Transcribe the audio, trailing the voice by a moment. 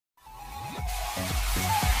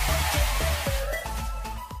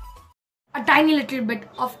a tiny little bit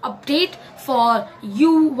of update for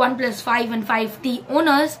you OnePlus 5 and 5T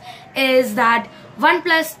owners is that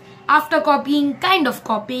OnePlus, after kind of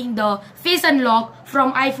copying the face unlock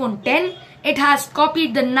from iPhone 10, it has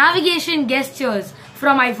copied the navigation gestures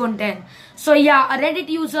from iPhone 10. So yeah, a Reddit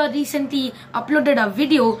user recently uploaded a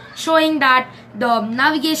video showing that the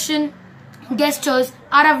navigation gestures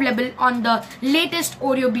are available on the latest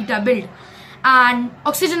Oreo beta build, and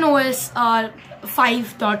OxygenOS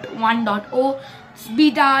 5.1.0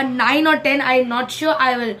 beta 9 or 10, I'm not sure.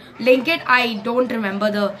 I will link it. I don't remember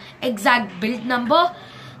the exact build number.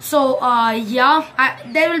 So yeah,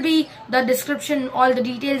 there will be the description, all the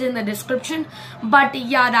details in the description. But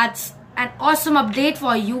yeah, that's an awesome update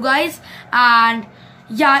for you guys. And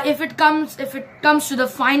yeah, if it comes to the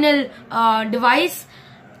final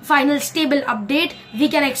final stable update, we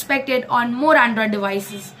can expect it on more Android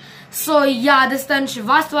devices. So yeah, this is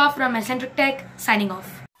Srivastava from Eccentric Tech signing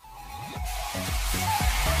off.